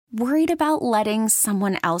Worried about letting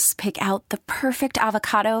someone else pick out the perfect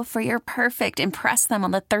avocado for your perfect impress them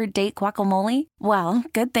on the third date guacamole? Well,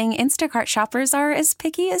 good thing Instacart shoppers are as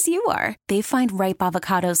picky as you are. They find ripe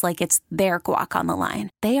avocados like it's their guac on the line.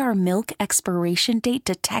 They are milk expiration date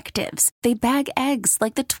detectives. They bag eggs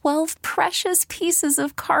like the 12 precious pieces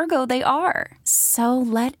of cargo they are. So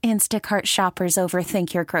let Instacart shoppers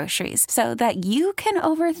overthink your groceries so that you can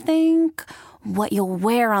overthink what you'll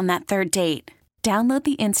wear on that third date. Download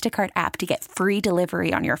the Instacart app to get free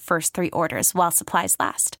delivery on your first 3 orders while supplies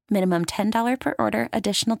last. Minimum $10 per order.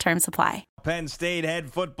 Additional terms apply. Penn State head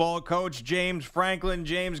football coach James Franklin.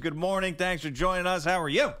 James, good morning. Thanks for joining us. How are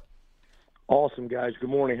you? Awesome, guys. Good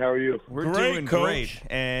morning. How are you? We're doing great.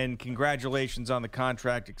 And congratulations on the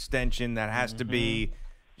contract extension. That has to be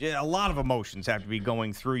a lot of emotions have to be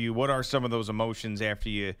going through you. What are some of those emotions after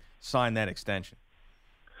you sign that extension?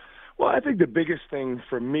 Well, I think the biggest thing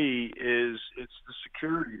for me is it's the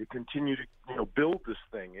security to continue to build this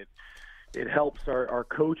thing. It helps our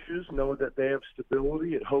coaches know that they have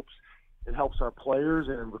stability. It helps our players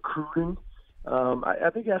and recruiting. I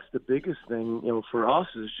think that's the biggest thing for us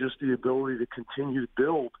is just the ability to continue to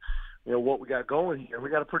build what we got going here. We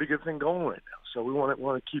got a pretty good thing going right now, so we want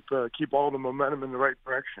to keep all the momentum in the right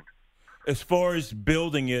direction. As far as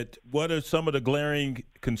building it, what are some of the glaring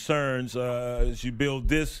concerns as you build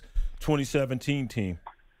this 2017 team?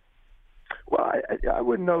 Well, I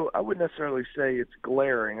wouldn't necessarily say it's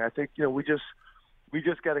glaring. I think we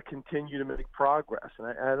just got to continue to make progress,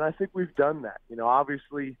 and I think we've done that.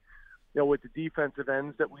 Obviously, with the defensive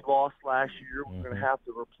ends that we lost last year, we're going to have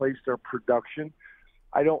to replace their production.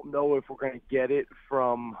 I don't know if we're going to get it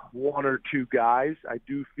from one or two guys. I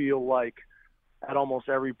do feel like at almost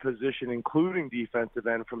every position, including defensive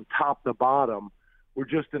end, from top to bottom, we're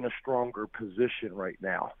just in a stronger position right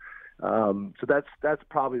now. So that's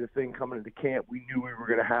probably the thing coming into camp. We knew we were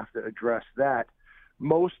going to have to address that.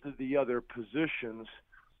 Most of the other positions,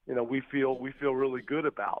 we feel really good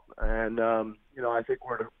about, and I think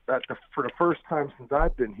for the first time since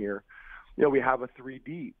I've been here, we have a 3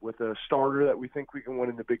 deep with a starter that we think we can win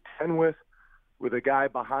in the Big Ten with a guy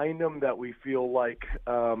behind him that we feel like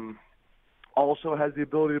also has the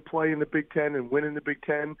ability to play in the Big Ten and win in the Big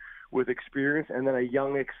Ten with experience, and then a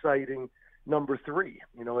young, exciting number 3,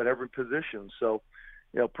 at every position. So,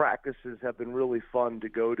 practices have been really fun to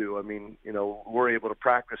go to. I mean, we're able to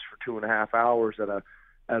practice for 2.5 hours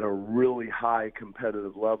at a really high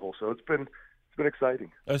competitive level. So it's been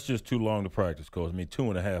exciting. That's just too long to practice, Coach. I mean,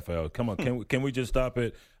 2.5 hours. Come on, can we just stop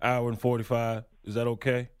at 1:45? Is that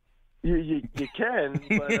okay? You can,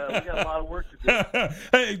 but we got a lot of work to do.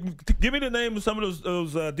 Hey, give me the name of some of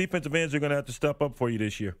those defensive ends who are going to have to step up for you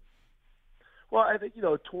this year. Well, I think,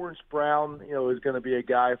 Torrance Brown, is going to be a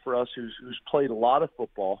guy for us who's played a lot of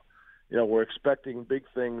football. We're expecting big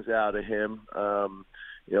things out of him.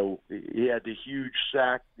 He had the huge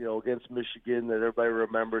sack, against Michigan that everybody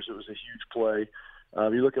remembers. It was a huge play.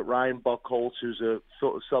 You look at Ryan Buchholz, who's a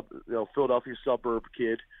Philadelphia suburb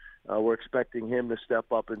kid. We're expecting him to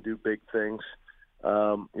step up and do big things.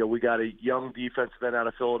 We got a young defensive end out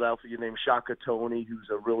of Philadelphia named Shaka Toney, who's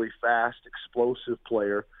a really fast, explosive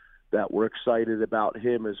player that we're excited about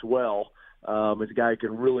him as well. He's a guy who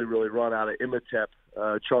can really, really run out of Imatep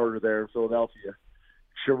charter there in Philadelphia.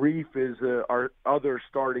 Sharif is our other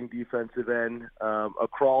starting defensive end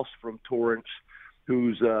across from Torrance,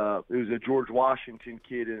 who's a George Washington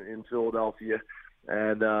kid in Philadelphia,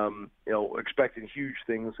 and expecting huge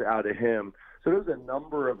things out of him. So there's a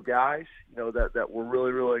number of guys, that we're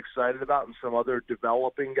really, really excited about, and some other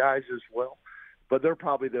developing guys as well. But they're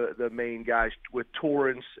probably the main guys, with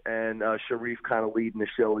Torrance and Sharif kind of leading the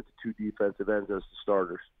show with the 2 defensive ends as the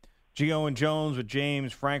starters. Gio and Jones with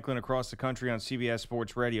James Franklin across the country on CBS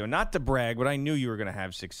Sports Radio. Not to brag, but I knew you were going to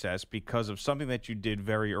have success because of something that you did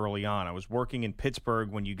very early on. I was working in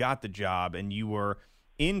Pittsburgh when you got the job, and you were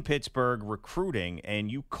in Pittsburgh recruiting,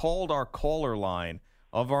 and you called our caller line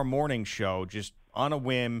of our morning show just on a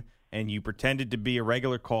whim, and you pretended to be a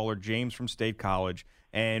regular caller, James from State College.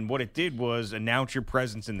 And what it did was announce your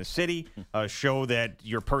presence in the city, show that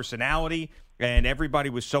your personality, and everybody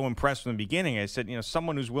was so impressed from the beginning. I said,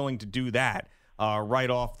 someone who's willing to do that right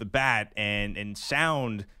off the bat and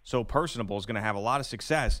sound so personable is going to have a lot of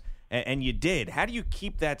success. And you did. How do you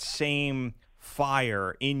keep that same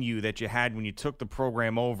fire in you that you had when you took the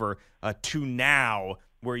program over to now,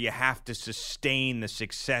 where you have to sustain the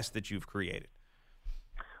success that you've created?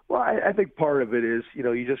 Well, I think part of it is,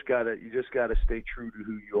 you just gotta stay true to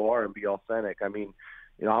who you are and be authentic. I mean,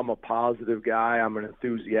 I'm a positive guy. I'm an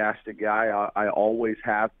enthusiastic guy. I always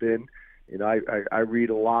have been. You know, I read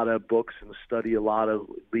a lot of books and study a lot of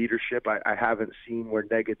leadership. I haven't seen where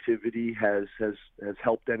negativity has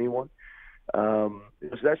helped anyone. So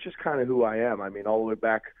that's just kind of who I am. I mean, all the way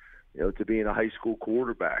back, you know, to being a high school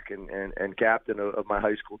quarterback and captain of my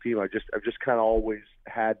higve school team. I've just kind of always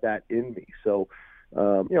had that in me. So,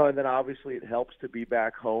 you know, and then obviously it helps to be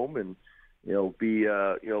back home and, you know, be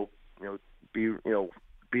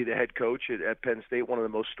the head coach at Penn State, one of the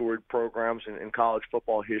most storied programs in college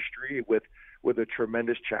football history, with a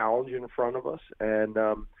tremendous challenge in front of us. And,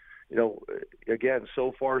 you know, again,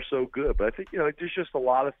 so far so good. But I think, you know, there's just a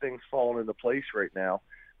lot of things falling into place right now.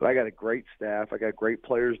 But I got a great staff. I got great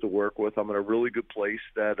players to work with. I'm in a really good place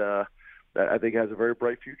that I think has a very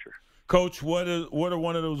bright future. Coach, what are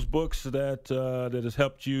one of those books that has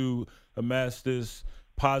helped you amass this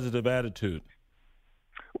positive attitude?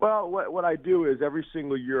 Well, what I do is every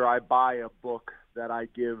single year I buy a book that I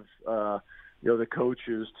give you know, the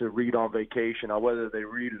coaches to read on vacation. Now, whether they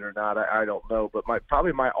read it or not, I don't know. But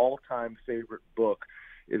probably my all-time favorite book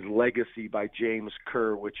is Legacy by James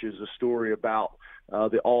Kerr, which is a story about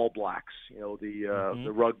the All Blacks, you know,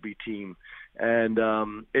 the rugby team, and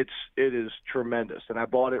it is tremendous. And I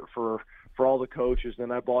bought it for all the coaches,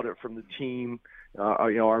 and I bought it from the team, you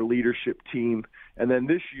know, our leadership team. And then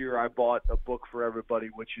this year I bought a book for everybody,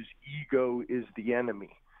 which is Ego is the Enemy.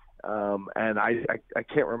 And I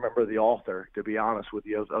can't remember the author, to be honest with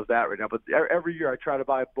you, of that right now. But every year I try to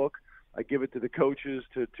buy a book. I give it to the coaches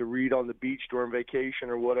to read on the beach during vacation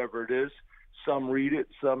or whatever it is. Some read it,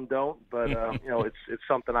 some don't. But, you know, it's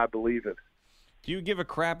something I believe in. Do you give a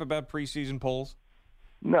crap about preseason polls?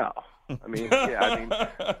 No. I mean,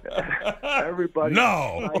 everybody's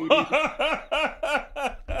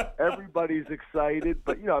everybody's excited,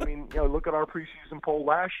 but I mean, look at our preseason poll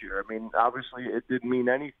last year. I mean, obviously it didn't mean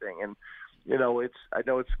anything, and I know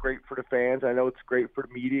it's great for the fans. I know it's great for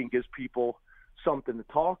the media and gives people something to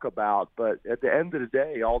talk about. But at the end of the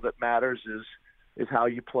day, all that matters is how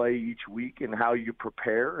you play each week and how you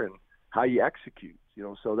prepare and how you execute.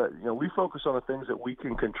 So that we focus on the things that we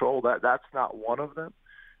can control. That's not one of them.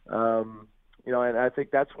 And I think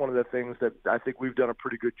that's one of the things that I think we've done a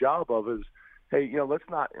pretty good job of is, hey, let's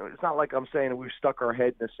not, it's not like I'm saying we've stuck our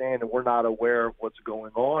head in the sand and we're not aware of what's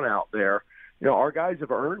going on out there. Our guys have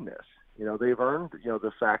earned this. They've earned,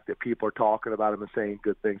 the fact that people are talking about them and saying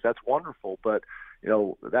good things. That's wonderful. But,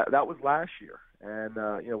 that was last year. And,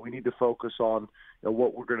 we need to focus on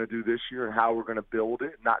what we're going to do this year and how we're going to build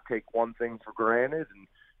it, not take one thing for granted and,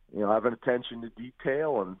 have an attention to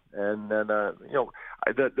detail. And then,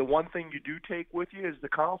 the one thing you do take with you is the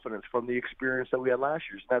confidence from the experience that we had last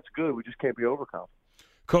year. So that's good. We just can't be overconfident.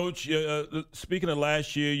 Coach, speaking of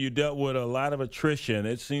last year, you dealt with a lot of attrition.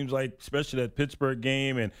 It seems like, especially that Pittsburgh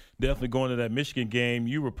game and definitely going to that Michigan game,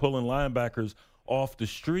 you were pulling linebackers off the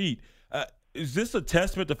street. Is this a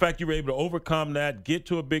testament to the fact you were able to overcome that, get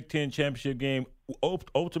to a Big Ten championship game,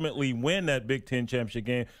 ultimately win that Big Ten championship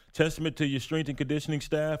game? Testament to your strength and conditioning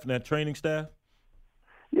staff and that training staff?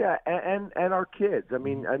 Yeah, and our kids. I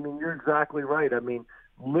mean, you're exactly right. I mean,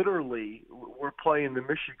 literally, we're playing the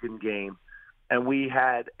Michigan game, and we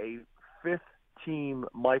had a fifth-team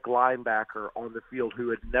Mike linebacker on the field who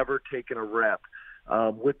had never taken a rep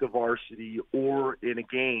with the varsity or in a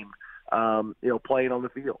game, playing on the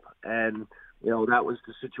field. And, that was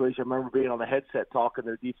the situation. I remember being on the headset talking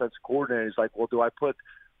to the defense coordinator. He's like, well, do I put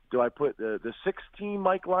the sixth-team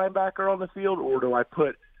Mike linebacker on the field, or do I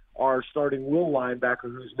put our starting Will linebacker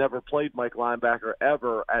who's never played Mike linebacker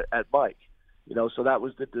ever at Mike? So that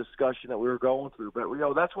was the discussion that we were going through. But,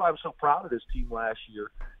 that's why I'm so proud of this team last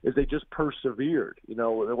year is they just persevered.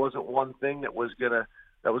 There wasn't one thing that was going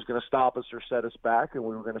to stop us or set us back, and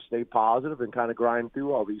we were going to stay positive and kind of grind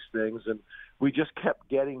through all these things. And we just kept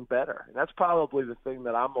getting better. And that's probably the thing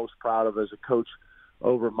that I'm most proud of as a coach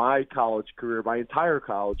over my college career, my entire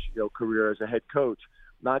college career as a head coach,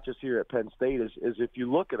 not just here at Penn State, is if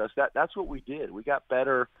you look at us, that's what we did. We got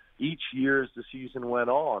better each year as the season went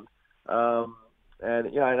on.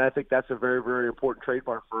 And I think that's a very, very important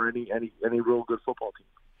trademark for any real good football team.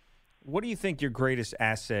 What do you think your greatest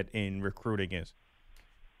asset in recruiting is?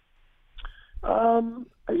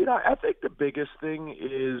 I think the biggest thing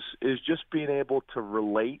is just being able to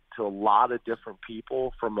relate to a lot of different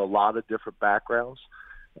people from a lot of different backgrounds.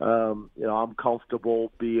 I'm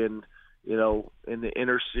comfortable being, in the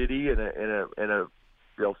inner city in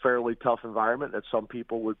a fairly tough environment that some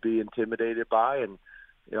people would be intimidated by, and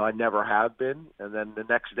I never have been. And then the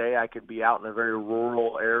next day I can be out in a very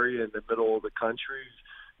rural area in the middle of the country,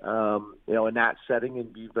 in that setting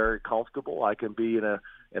and be very comfortable. I can be in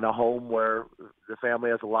a home where the family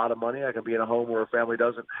has a lot of money. I can be in a home where a family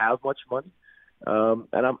doesn't have much money.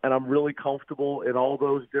 And I'm really comfortable in all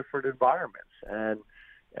those different environments.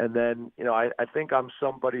 And then, I think I'm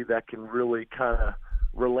somebody that can really kind of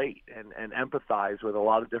relate and empathize with a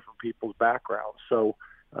lot of different people's backgrounds. So,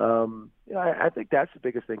 I think that's the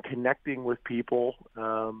biggest thing, connecting with people,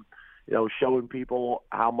 showing people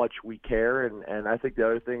how much we care. And I think the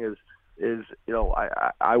other thing is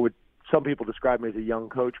I would, some people describe me as a young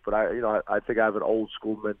coach, but I think I have an old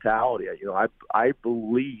school mentality. I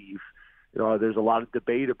believe, there's a lot of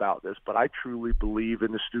debate about this, but I truly believe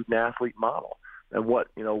in the student athlete model and what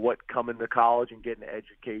coming to college and getting an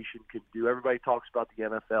education can do. Everybody talks about the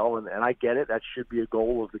NFL, and I get it. That should be a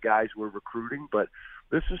goal of the guys we're recruiting, but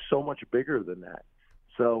this is so much bigger than that.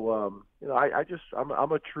 So,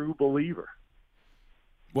 I'm a true believer.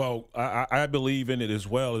 Well, I believe in it as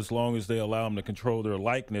well, as long as they allow them to control their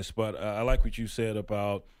likeness. But I like what you said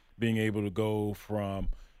about being able to go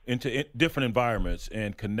into different environments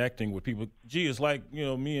and connecting with people. Gee, it's like,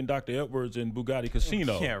 me and Dr. Edwards in Bugatti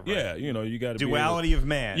Casino. Yeah, right. Yeah, you got to duality of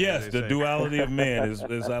man. Yes, the duality of man,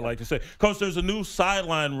 as I like to say. Coach, there's a new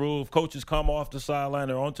sideline rule. If coaches come off the sideline,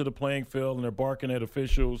 they're onto the playing field and they're barking at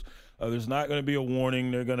officials, there's not going to be a warning.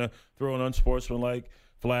 They're going to throw an unsportsmanlike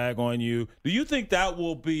flag on you. Do you think that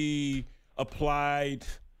will be applied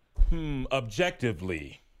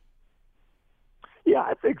objectively? Yeah,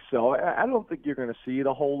 I think so. I don't think you're going to see it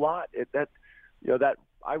a whole lot. That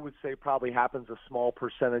I would say probably happens a small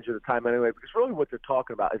percentage of the time anyway, because really what they're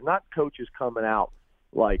talking about is not coaches coming out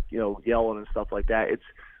like, yelling and stuff like that.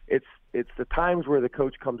 It's the times where the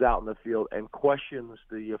coach comes out in the field and questions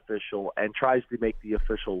the official and tries to make the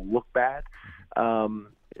official look bad.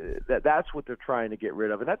 That's what they're trying to get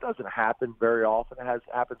rid of, and that doesn't happen very often. It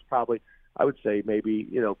happens probably, I would say, maybe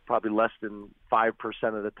probably less than 5%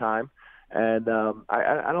 of the time. And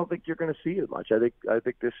I don't think you're going to see it much. I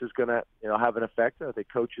think this is going to have an effect. I think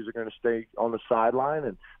coaches are going to stay on the sideline,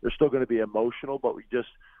 and they're still going to be emotional. But we just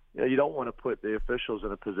you don't want to put the officials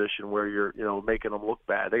in a position where you're making them look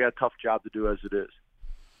bad. They got a tough job to do as it is.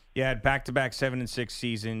 You had back-to-back 7-6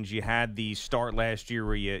 seasons. You had the start last year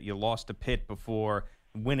where you lost to Pitt before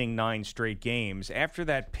winning 9 straight games. After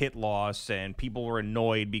that Pitt loss, and people were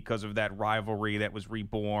annoyed because of that rivalry that was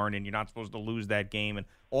reborn, and you're not supposed to lose that game and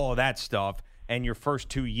all of that stuff, and your first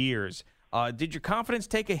 2 years, did your confidence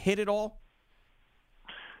take a hit at all?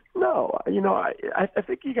 No. I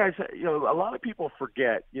think you guys, a lot of people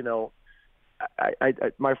forget,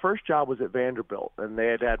 my first job was at Vanderbilt, and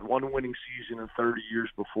they had one winning season in 30 years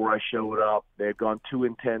before I showed up. They had gone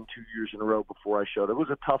 2-10 2 years in a row before I showed up. It was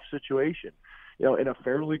a tough situation, in a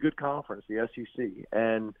fairly good conference, the SEC.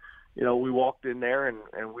 And, we walked in there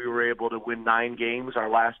and we were able to win 9 games our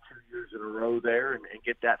last 2 years in a row there and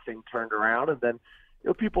get that thing turned around. And then,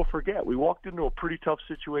 people forget we walked into a pretty tough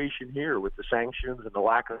situation here with the sanctions and the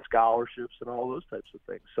lack of scholarships and all those types of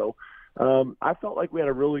things. So I felt like we had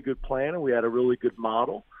a really good plan and we had a really good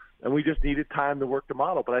model, and we just needed time to work the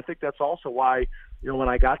model. But I think that's also why, when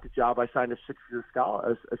I got the job, I signed a 6-year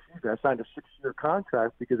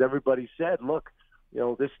contract, because everybody said, look,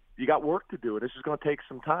 you got work to do, and this is going to take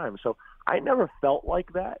some time. So I never felt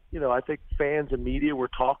like that. I think fans and media were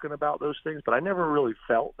talking about those things, but I never really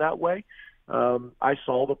felt that way. I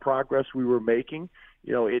saw the progress we were making.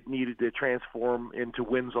 It needed to transform into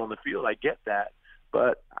wins on the field. I get that.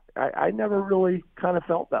 But I never really kind of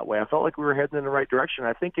felt that way. I felt like we were heading in the right direction.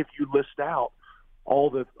 I think if you list out all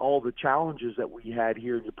the challenges that we had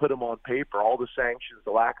here and you put them on paper, all the sanctions,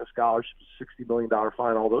 the lack of scholarships, $60 million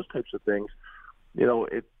fine, all those types of things,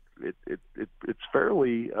 it's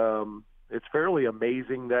fairly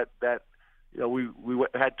amazing that we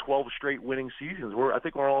had 12 straight winning seasons. I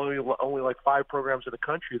think we're only like 5 programs in the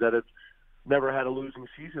country that have never had a losing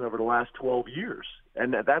season over the last 12 years.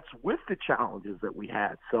 And that's with the challenges that we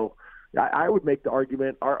had. So I would make the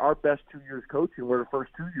argument our best 2 years coaching were the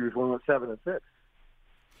first 2 years when we went 7-6.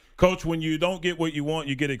 Coach, when you don't get what you want,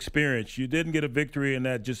 you get experience. You didn't get a victory in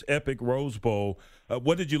that just epic Rose Bowl.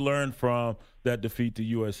 What did you learn from that defeat to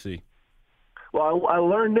USC? Well, I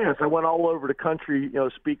learned this. I went all over the country,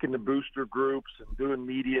 speaking to booster groups and doing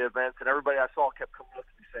media events, and everybody I saw kept coming up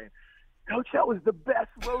to me saying, Coach, that was the best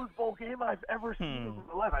Rose Bowl game I've ever seen in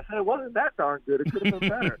my life. I said, it wasn't that darn good. It could have been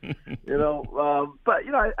better. But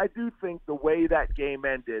I do think the way that game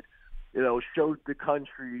ended, showed the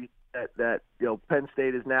country that Penn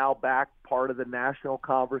State is now back part of the national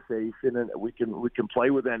conversation, and we can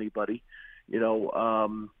play with anybody,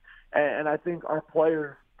 and I think our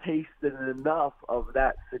players tasted enough of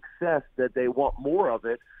that success that they want more of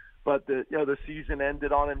it. But the season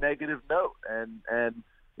ended on a negative note, and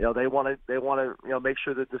they want to make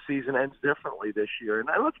sure that the season ends differently this year. And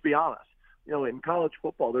let's be honest, in college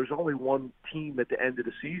football, there's only one team at the end of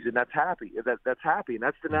the season that's happy. That's happy, and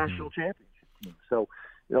that's the national championship team. So,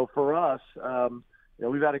 for us,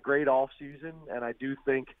 we've had a great off season, and I do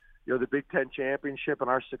think the Big Ten championship and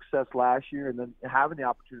our success last year, and then having the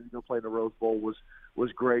opportunity to go play in the Rose Bowl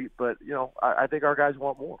was great. But I think our guys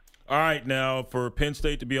want more. All right, now for Penn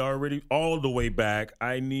State to be already all the way back,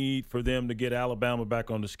 I need for them to get Alabama back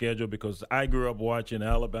on the schedule because I grew up watching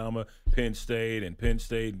Alabama, Penn State, and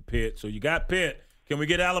Pitt. So you got Pitt. Can we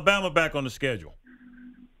get Alabama back on the schedule?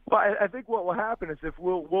 Well, I think what will happen is if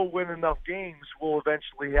we'll win enough games, we'll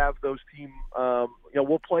eventually have those teams.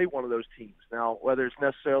 We'll play one of those teams. Now, whether it's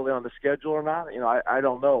necessarily on the schedule or not, I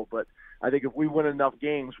don't know, but I think if we win enough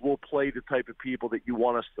games, we'll play the type of people that you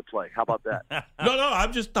want us to play. How about that? No,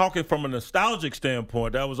 I'm just talking from a nostalgic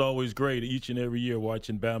standpoint. That was always great each and every year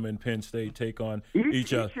watching Bama and Penn State take on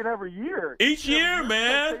each other. Each and every year. Each year,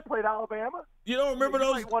 man. They played Alabama. You don't remember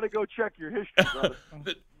those? You might want to go check your history, brother.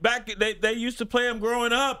 Back, they used to play them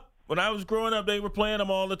growing up. When I was growing up, they were playing them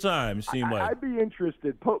all the time, it seemed like. I'd be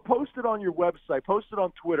interested. Post it on your website. Post it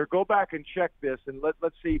on Twitter. Go back and check this, and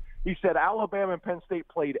let's see. He said Alabama and Penn State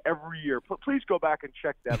played every year. Please go back and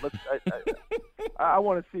check that. I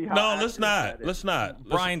want to see how. No, let's not.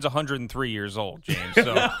 Brian's 103 years old, James,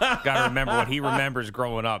 so got to remember what he remembers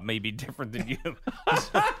growing up may be different than you.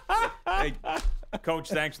 Hey, Coach,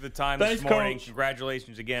 thanks for the time this morning. Coach.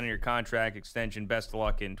 Congratulations again on your contract extension. Best of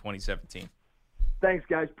luck in 2017. Thanks,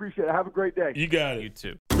 guys. Appreciate it. Have a great day. You got it. You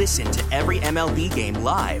too. Listen to every MLB game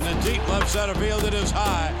live. In the deep left center field, it is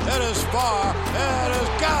high, it is far, it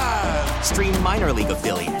is gone. Stream minor league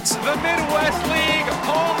affiliates. The Midwest League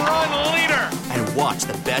home run leader. And watch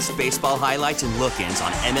the best baseball highlights and look-ins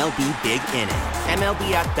on MLB Big Inning.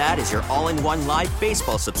 MLB At Bat is your all-in-one live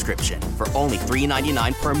baseball subscription for only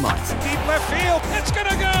 $3.99 per month. Deep left field, it's gonna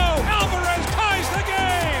go. Alvarez ties the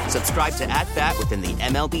game. Subscribe to At Bat within the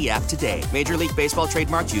MLB app today. Major League Baseball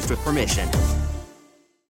trademarks used with permission.